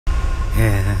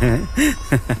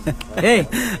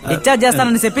Discharge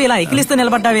చేస్తానని చెప్పి ఇలా ఎకిలిస్తూ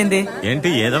నిలబడ్డావేంది? ఏంటి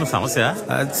ఏదైనా సమస్య?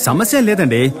 సమస్య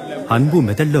లేదండి, అన్బు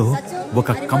మెదడులో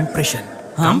ఒక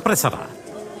కంప్రెసరా?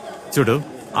 చూడు,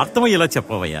 అర్థమయ్యేలా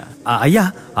చెప్పవయ్యా. అయ్యా,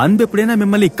 అన్బు ఎప్పుడైనా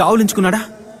మిమ్మల్ని కావలించుకున్నాడా?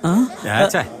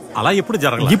 అలా ఎప్పుడు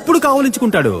జరగదు. ఇప్పుడు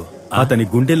కావలించుకుంటాడు. అతని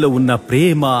గుండెల్లో ఉన్న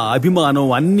ప్రేమ, అభిమానం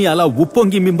అన్ని అలా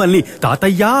ఉప్పొంగి మిమ్మల్ని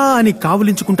తాతయ్యా అని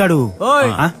కావలించుకుంటాడు.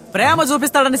 ప్రేమ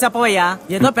చూపిస్తాడని చెప్పవయ్యా.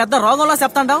 ఏదో పెద్ద రోగంలో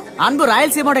చెప్తాండావు. అన్బు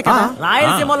రాయలసీమోడే కదా.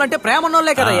 రాయలసీమోళ్ళు అంటే ప్రేమ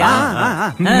ఉన్నోళ్లే కదయ్యా.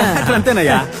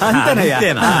 అంతేనయ్యా, అంతేనయ్యా.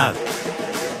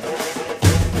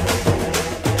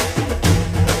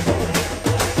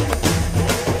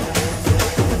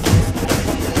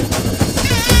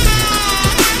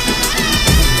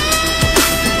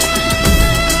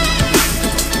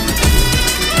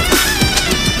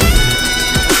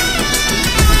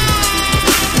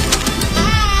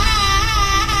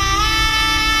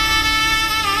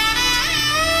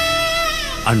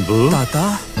 అన్బు తాత,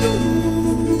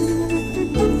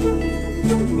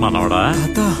 మనవడా,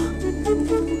 తాత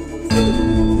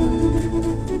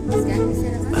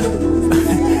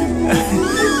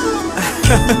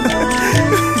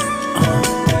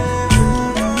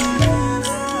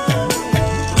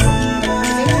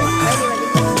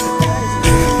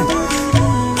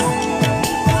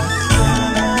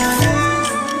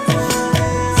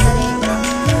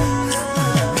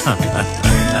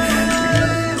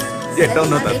ఎట్లా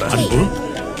ఉన్నావు తాత? అన్బు,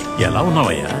 ఎలా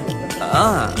ఉన్నావయ్యా?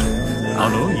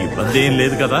 అవును, ఇబ్బంది ఏం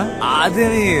లేదు కదా?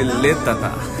 అదేమి లేదు తాత.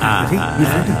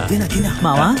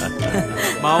 మావా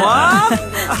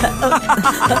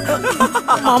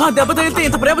మామా దెబ్బ తగిలితే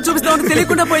ఇంత ప్రేమ చూపిస్తామని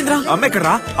తెలియకుండా పోయిందిరా. అమ్మ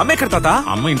ఎక్కడరా? అమ్మ ఎక్కడ తాత?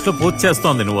 అమ్మ ఇంట్లో పూజ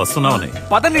చేస్తోంది, నువ్వు వస్తున్నావని.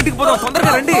 పదండి, ఇంటికి పోదాం,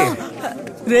 తొందరగా రండి.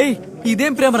 రేయ్,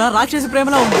 ఇదేం ప్రేమరా? రాక్షసి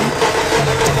ప్రేమలా ఉంది.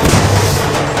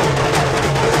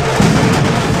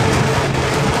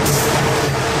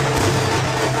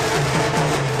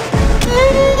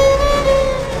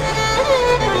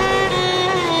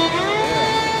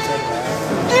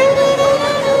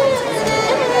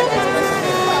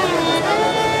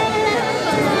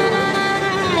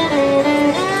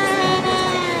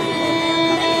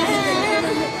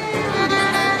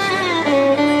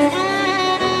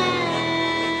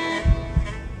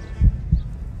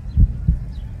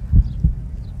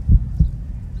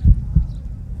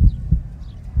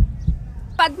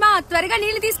 పద్మ, త్వరగా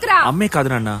నీళ్లు తీసుకురా. అమ్మే కాదు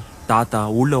నాన్న, తాత,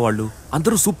 ఊళ్ళో వాళ్ళు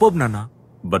అందరూ సూపర్బ్ నాన్న.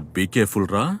 బట్ బీ కేర్ఫుల్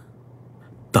రా.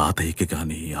 తాతయ్యకి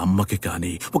కాని అమ్మకి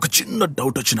కాని ఒక చిన్న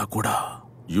డౌట్ వచ్చినా కూడా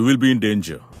you will be in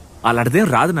danger. అలాంటిదేం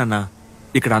రాదు నాన్న.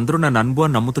 ఇక్కడ అందరూ నన్ను అన్బు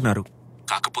అని నమ్ముతున్నారు.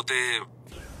 కాకపోతే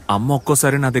అమ్మ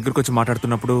ఒక్కోసారి నా దగ్గరకు వచ్చి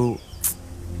మాట్లాడుతున్నప్పుడు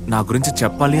నా గురించి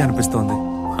చెప్పాలి అనిపిస్తోంది.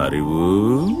 హరివు,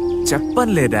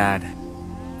 చెప్పనులే డాడ్.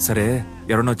 సరే,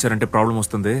 ఎవరైనా వచ్చారంటే ప్రాబ్లం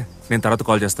వస్తుంది, నేను తర్వాత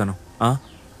కాల్ చేస్తాను.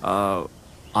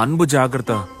 అన్బు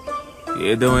జాగ్రత్త,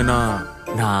 ఏదేమైనా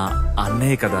నా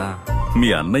అన్నయ్య కదా. మీ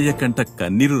అన్నయ్య కంట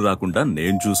కన్నీరు రాకుండా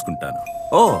నేను చూసుకుంటాను.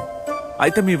 ఓ,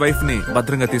 అయితే మీ వైఫ్ ని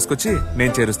భద్రంగా తీసుకొచ్చి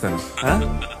నేను చేరుస్తాను.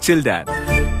 Chill dad.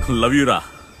 లవ్ యూ రా.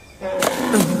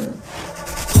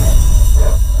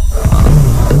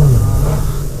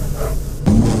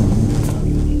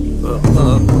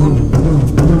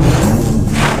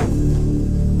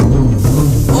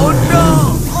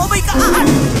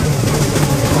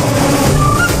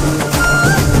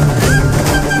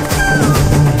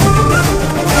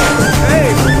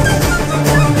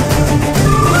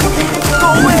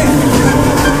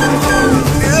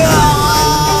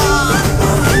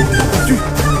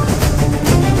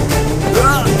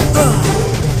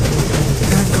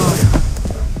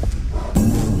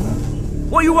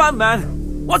 What you want, man?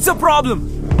 What's the problem?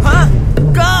 Huh?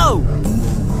 Go!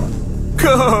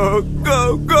 Go! Go!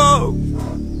 Go!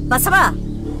 Basava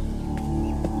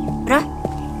రా.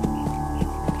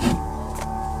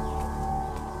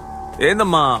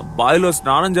 ఏందమ్మా, బావిలో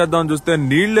స్నానం చేద్దామని చూస్తే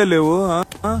నీళ్లే లేవు.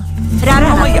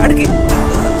 అడిగి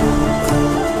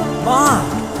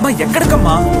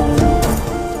ఎక్కడికమ్మా?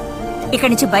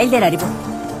 ఇక్కడి నుంచి బయలుదేరాలి.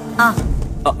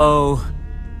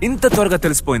 ఇంత త్వరగా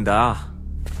తెలిసిపోయిందా?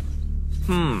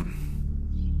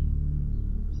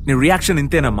 నీ రియాక్షన్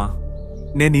ఇంతేనమ్మా.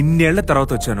 నేను ఇన్నేళ్ల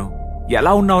తర్వాత వచ్చాను,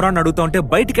 ఎలా ఉన్నావురా అని అడుగుతా ఉంటే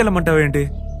బయటికి వెళ్ళమంటావేంటి?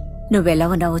 నువ్వెలా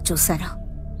ఉన్నావో చూసాను.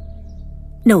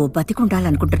 నువ్వు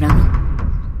బతికుండాలనుకుంటున్నాను.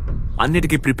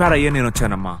 అన్నిటికీ ప్రిపేర్ అయ్యే నేను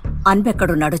వచ్చానమ్మా.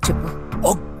 అన్బెక్కడున్నాడో చెప్పు.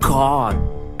 ఓ గాడ్,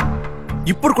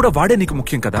 ఇప్పుడు కూడా వాడే నీకు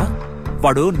ముఖ్యం కదా?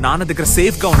 వాడు నాన్న దగ్గర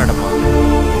సేఫ్ గా ఉన్నాడమ్మా.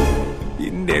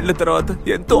 ఇన్నేళ్ల తర్వాత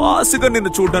ఎంతో ఆశగా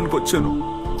నిన్ను చూడడానికి వచ్చాను.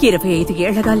 25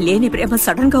 ఏళ్లగా లేని ప్రేమ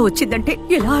సడన్ గా వచ్చిందంటే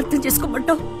ఎలా అర్థం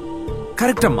చేసుకోమంటావు?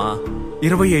 కరెక్ట్ అమ్మా,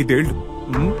 25 ఏళ్లు.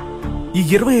 ఈ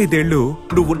 25 ఏళ్లు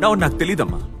నువ్వు ఉన్నావు నాకు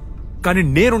తెలీదమ్మా, కానీ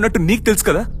నేనున్నట్టు నీకు తెలుసు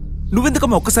కదా.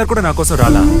 నువ్వెందుకమ్మా ఒక్కసారి కూడా నా కోసం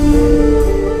రాలా?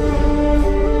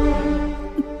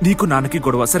 నీకు నాన్నకి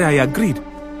గొడవ, సరే ఐ అగ్రీడ్.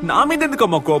 నా మీద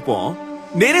ఎందుకమ్మా కోపం?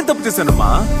 నేనేం తప్పు చేశానమ్మా?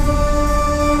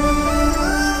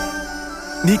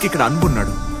 నీకిక్కడ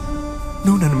అనుకున్నాడు,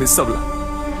 నువ్వు నన్ను మిస్ అవ్వలా.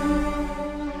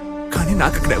 కానీ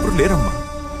నాకు ఇక్కడ ఎవరు లేరమ్మా.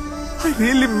 I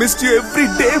really missed you every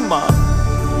day అమ్మా.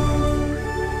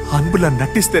 అనుబులా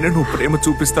నటిస్తేనే నువ్వు ప్రేమ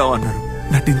చూపిస్తావు అన్నారు,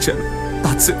 నటించాను.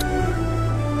 That's it.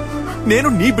 నేను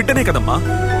నీ బిడ్డనే కదమ్మా.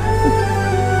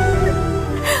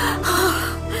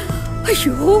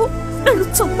 అయ్యో, నన్ను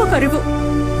చంపకరువు.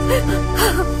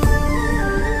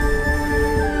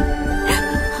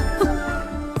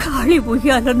 ఖాళీ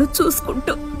ఉయ్యాలను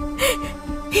చూసుకుంటూ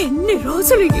ఎన్ని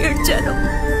రోజులు ఏడ్చాను.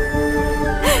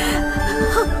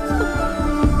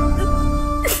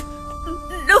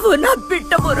 నువ్వు నా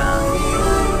బిడ్డమురా.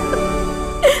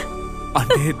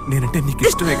 అంటే నేనంటే నీకు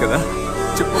ఇష్టమే కదా?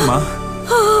 చెప్పమ్మా.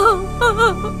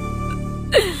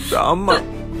 రామ్మా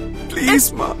ప్లీజ్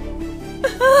మా.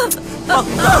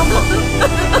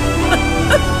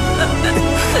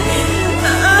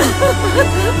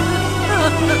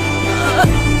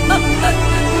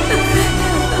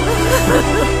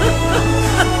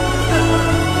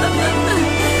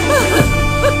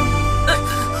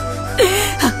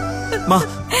 మా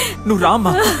నువ్వు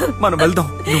రామ్మా, మనం వెళ్దాం.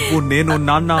 నువ్వు, నేను,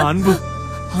 నాన్న, అన్బు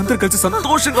అందరు కలిసి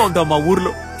సంతోషంగా ఉందాం మా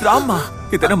ఊర్లో. రామ్మా,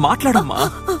 ఏదైనా మాట్లాడమ్మా.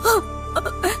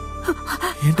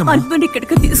 ఏంటమ్మా? అన్బుని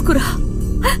ఇక్కడికి తీసుకురా.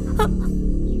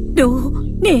 నువ్వు,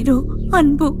 నేను,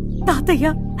 అన్బు, తాతయ్య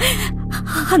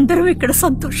అందరం ఇక్కడ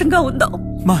సంతోషంగా ఉందాం.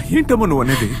 మా ఏంటమ్మా నువ్వు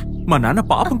అనేది? మా నాన్న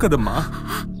పాపం కదమ్మా.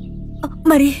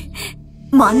 మరి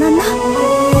మా నాన్న?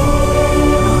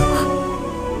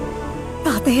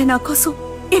 తాతయ్య నా కోసం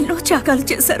ఎన్నో త్యాగాలు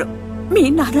చేశారు. మీ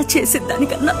నాన్న చేసిన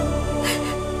దానికన్నా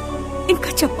ఇంకా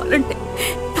చెప్పాలంటే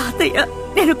తాతయ్య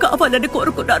నేను కావాలని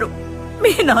కోరుకున్నారు.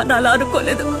 మీ నాన్న అలా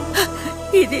అనుకోలేదు.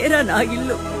 ఇదేరా నా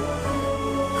ఇల్లు.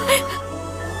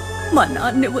 మా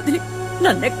నాన్నే వదిలి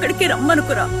నన్నెక్కడికి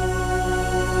రమ్మనుకురా.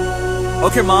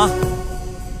 ఓకే మా,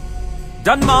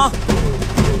 డన్ మా.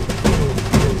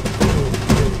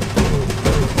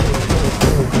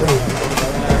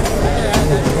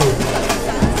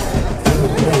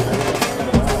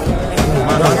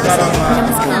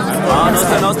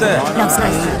 నమస్తే.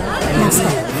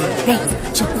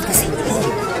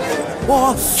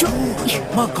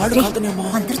 మా కాళ్ళు కాదునేమో.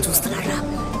 అందరూ చూస్తున్నారా?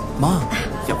 మా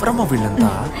ఎవరమ్మా వీళ్ళంతా?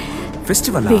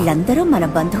 ఫెస్టివల్? వీళ్ళందరూ మన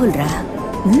బంధువులరా.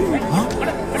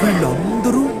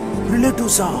 వీళ్ళందరూ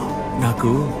రిలేటివ్సా?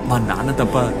 నాకు మా నాన్న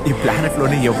తప్ప ఈ ప్లానెట్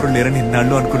లోనే ఎవరు లేరని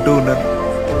ఇన్నాళ్ళు అనుకుంటూ ఉన్నారు.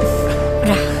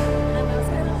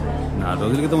 4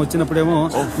 రోజుల క్రితం వచ్చినప్పుడేమో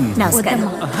నమస్కారం.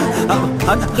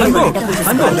 అన్బు,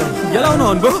 అన్బు, ఎలా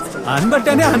ఉన్నావు అన్బు?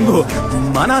 అన్బట్టేనే అన్బు,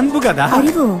 మన అన్బు కదా.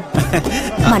 అయ్యో,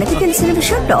 మనకి తెలిసిన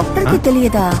విషయం డాక్టర్ కి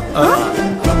తెలియదా?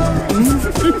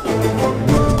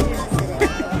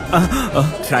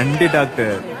 రండి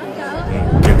డాక్టర్.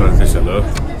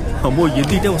 అమ్మో,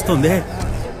 ఎన్నిటే వస్తుంది.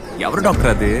 ఎవరు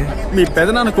డాక్టర్ అది? మీ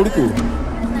పెదనాన్న కొడుకు.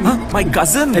 My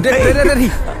cousin.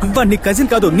 నీ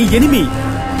కజిన్ కాదు, నీ ఎనిమి.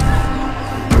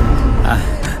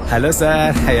 హలో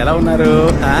సార్, ఎలా ఉన్నారు?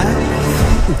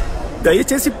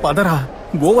 దయచేసి పదరా,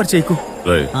 ఓవర్ చేయకు.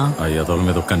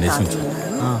 మీద ఒక్క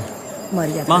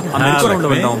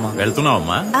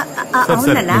వెళ్తున్నావమ్మా?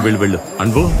 వెళ్ళు.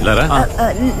 అన్బు ఇలారా.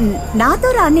 నాతో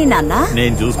రాని నాన్న.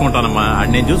 నేను చూసుకుంటానమ్మా.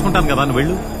 నేను చూసుకుంటాను కదా, నువ్వు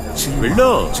వెళ్ళు. వెళ్ళు.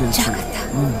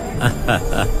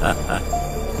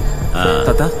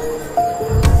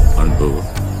 అన్బు,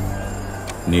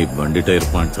 నీ బండి టైర్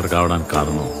పంక్చర్ కావడానికి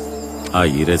కారణం ఆ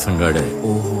ఈరేసంగాడే.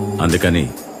 అందుకని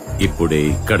ఇప్పుడే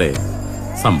ఇక్కడే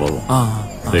సంభవం.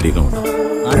 రెడీగా ఉంటా.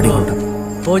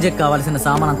 పూజకి కావాల్సిన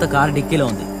సామాన్ అంతా కారు డిక్కీలో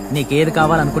ఉంది. నీకేది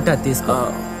కావాలనుకుంటే అది తీసుకో.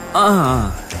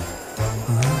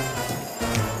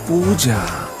 పూజ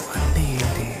అంటే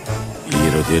ఏంటి? ఈ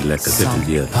రోజే లెక్క సెటిల్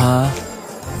చేయాలి.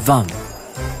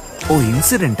 ఓ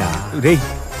ఇన్సిడెంటా? రే,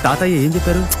 తాతయ్య ఏం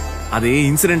చెప్పారు? అదే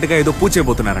ఇన్సిడెంట్ గా ఏదో పూజ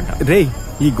చేయబోతున్నారంట. రే,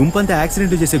 ఈ గుంపంతా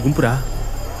యాక్సిడెంట్ చేసే గుంపురా.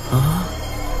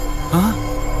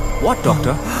 What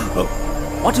doctor?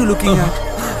 What you looking at?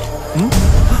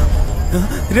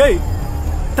 రే,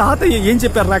 తాతయ్య ఏం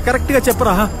చెప్పారా? కరెక్ట్ గా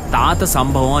చెప్పరా. తాత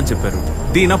సంభవం అని చెప్పారు,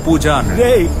 దీన పూజ అన్నాడు.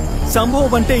 రే,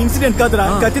 సంభవం అంటే ఇన్సిడెంట్ కాదురా,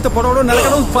 కత్తితో పొడవడం,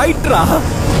 నరకడం, ఫైట్ రా.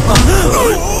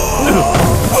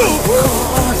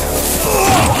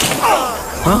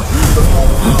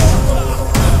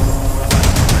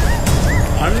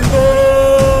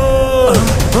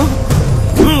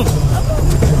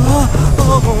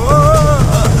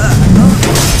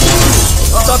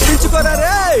 తప్పించుకోరా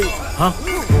రే.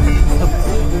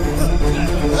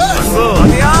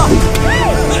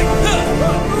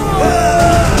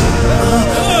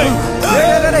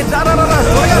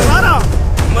 రా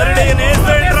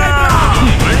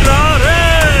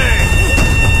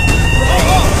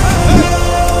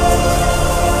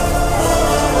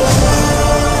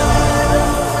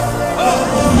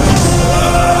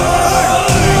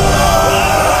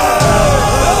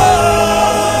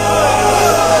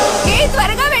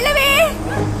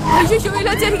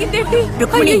జరిగిందేంటి?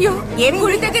 అయ్యో,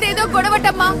 గుడి దగ్గర ఏదో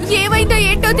గొడవటమ్మా. ఏమైందో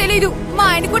ఏంటో తెలీదు. మా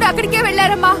ఆయన కూడా అక్కడికే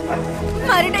వెళ్ళారమ్మా.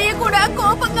 మరిడయ్య కూడా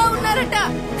కోపంగా ఉన్నారట.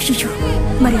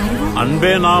 మరి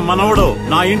అన్బే నా మనవడు,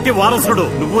 నా ఇంటి వారసుడు.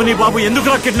 నువ్వు నీ బాబు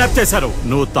ఎందుకు కిడ్నాప్ చేశారు?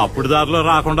 నువ్వు తప్పుడు దారిలో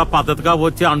రాకుండా పద్ధతిగా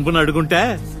వచ్చి అన్బుని అడుగుంటే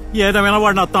ఏదేమైనా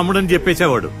వాడు నా తమ్ముడని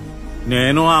చెప్పేసేవాడు.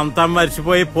 నేను అంతా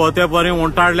మర్చిపోయి పోతే పోని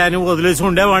ఉంటాడులే అని వదిలేసి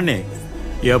ఉండేవాడిని.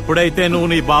 ఎప్పుడైతే నువ్వు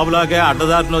నీ బాబులాగే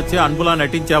అడ్డదారిని వచ్చి అన్బులా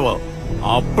నటించావో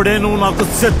అప్పుడే నువ్వు నాకు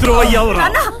శత్రువు అయ్యావు.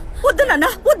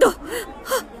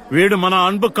 వీడు మన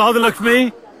అన్బు కాదు లక్ష్మి,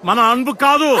 మన అన్బు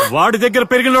కాదు. వాడి దగ్గర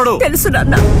పెరిగినాడు. తెలుసు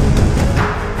నాన్న.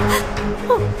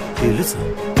 తెలుసు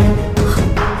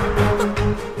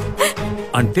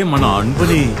అంటే మన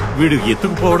అన్బుని వీడు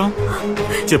ఎత్తుకుపోవడం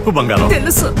చెప్పు బంగారం.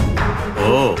 తెలుసు.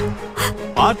 ఓ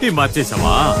పార్టీ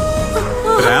మార్చేసావా?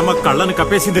 ప్రేమ కళ్ళని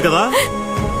కప్పేసింది కదా.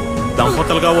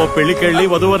 దంపతులుగా ఓ పెళ్లికెళ్లి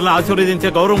వధువులను ఆశీర్వదించే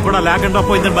గౌరవం కూడా లేకుండా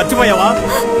పోయిందని మర్చిపోయావా?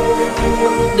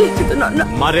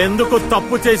 మరెందుకు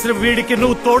తప్పు చేసిన వీడికి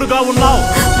నువ్వు తోడుగా ఉన్నావు?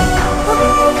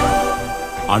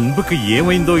 అన్బుకి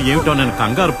ఏమైందో ఏమిటో నేను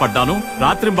కంగారు పడ్డాను.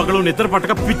 రాత్రి పగలు నిద్ర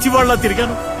పట్టక పిచ్చివాళ్లా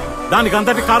తిరిగాను. దానికి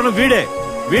అంతటి కారణం వీడే.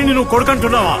 వీడిని నువ్వు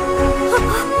కొడుకంటున్నావా?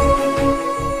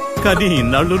 కానీ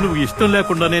ఇన్నాళ్ళు నువ్వు ఇష్టం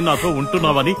లేకుండానే నాతో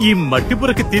ఉంటున్నావని ఈ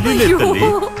మట్టిపురకి తెలియలేదు తల్లి.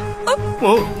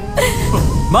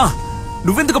 మా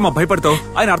నువ్వెందుకమ్మా భయపడతావు?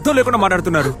 ఆయన అర్థం లేకుండా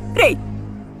మాట్లాడుతున్నారు.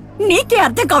 నీకే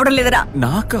అర్థం కావడం లేదరా?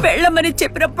 నాక వెళ్ళమని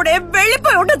చెప్పినప్పుడే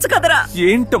వెళ్ళిపోయి ఉండొచ్చు కదరా.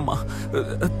 ఏంటమ్మా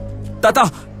తాత,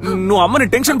 నువ్వు అమ్మని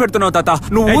టెన్షన్ పెడుతున్నావు తాత.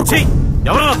 నువ్వు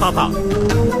ఎవరా తాత?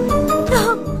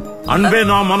 అన్బే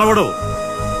నా మనవడు,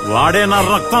 వాడే నా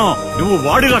రక్తం, నువ్వు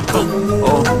వాడి రక్తం.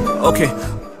 ఓకే,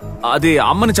 అది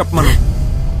అమ్మని చెప్పమను.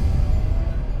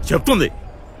 చెప్తుంది.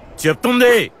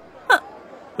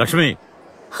 లక్ష్మి,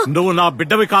 నువ్వు నా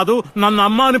బిడ్డవి కాదు, నన్ను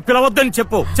అమ్మ అని పిలవద్దని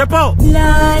చెప్పు.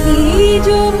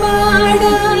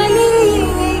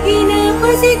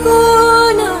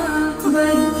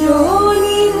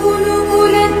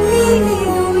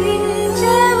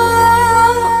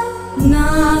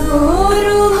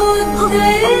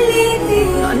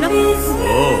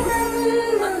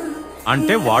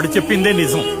 అంటే వాడు చెప్పిందే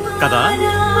నిజం కదా?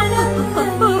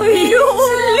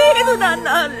 లేదు నాన్న,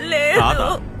 లేదు.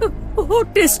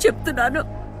 టెస్ట్ చెప్తున్నాను.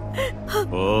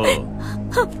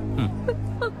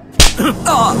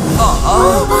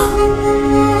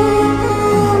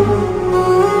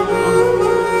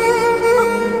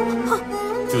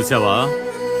 చూసావా,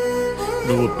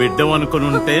 నువ్వు బిడ్డవనుకుని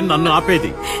ఉంటే నన్ను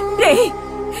ఆపేది.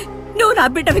 నువ్వు నా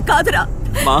బిడ్డవి కాదురా.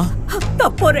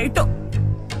 తప్పో రైటో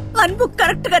అన్బు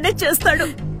కరెక్ట్ గానే చేస్తాడు.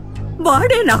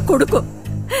 వాడే నా కొడుకు,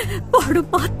 వాడు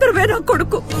మాత్రమే నా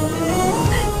కొడుకు.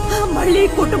 మళ్ళీ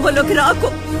కుటుంబంలోకి రాకు.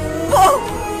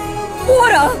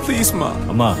 ప్లీజ్ మా.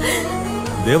 అమ్మా,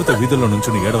 దేవత వీధుల్లో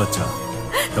నుంచుని ఏడవచ్చా?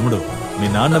 తమ్ముడు, మీ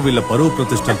నాన్న వీళ్ళ పరువు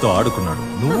ప్రతిష్టలతో ఆడుకున్నాడు.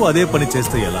 నువ్వు అదే పని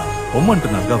చేస్తే ఎలా?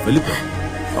 పొమ్మంటున్నాగా, వెళ్ళిపో.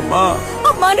 అమ్మా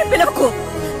అమ్మాని పిలవకు.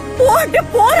 అంటే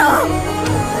పోరా.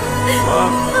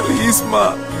 ప్లీజ్ మా.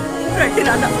 రండి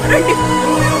నాన్న, రండి.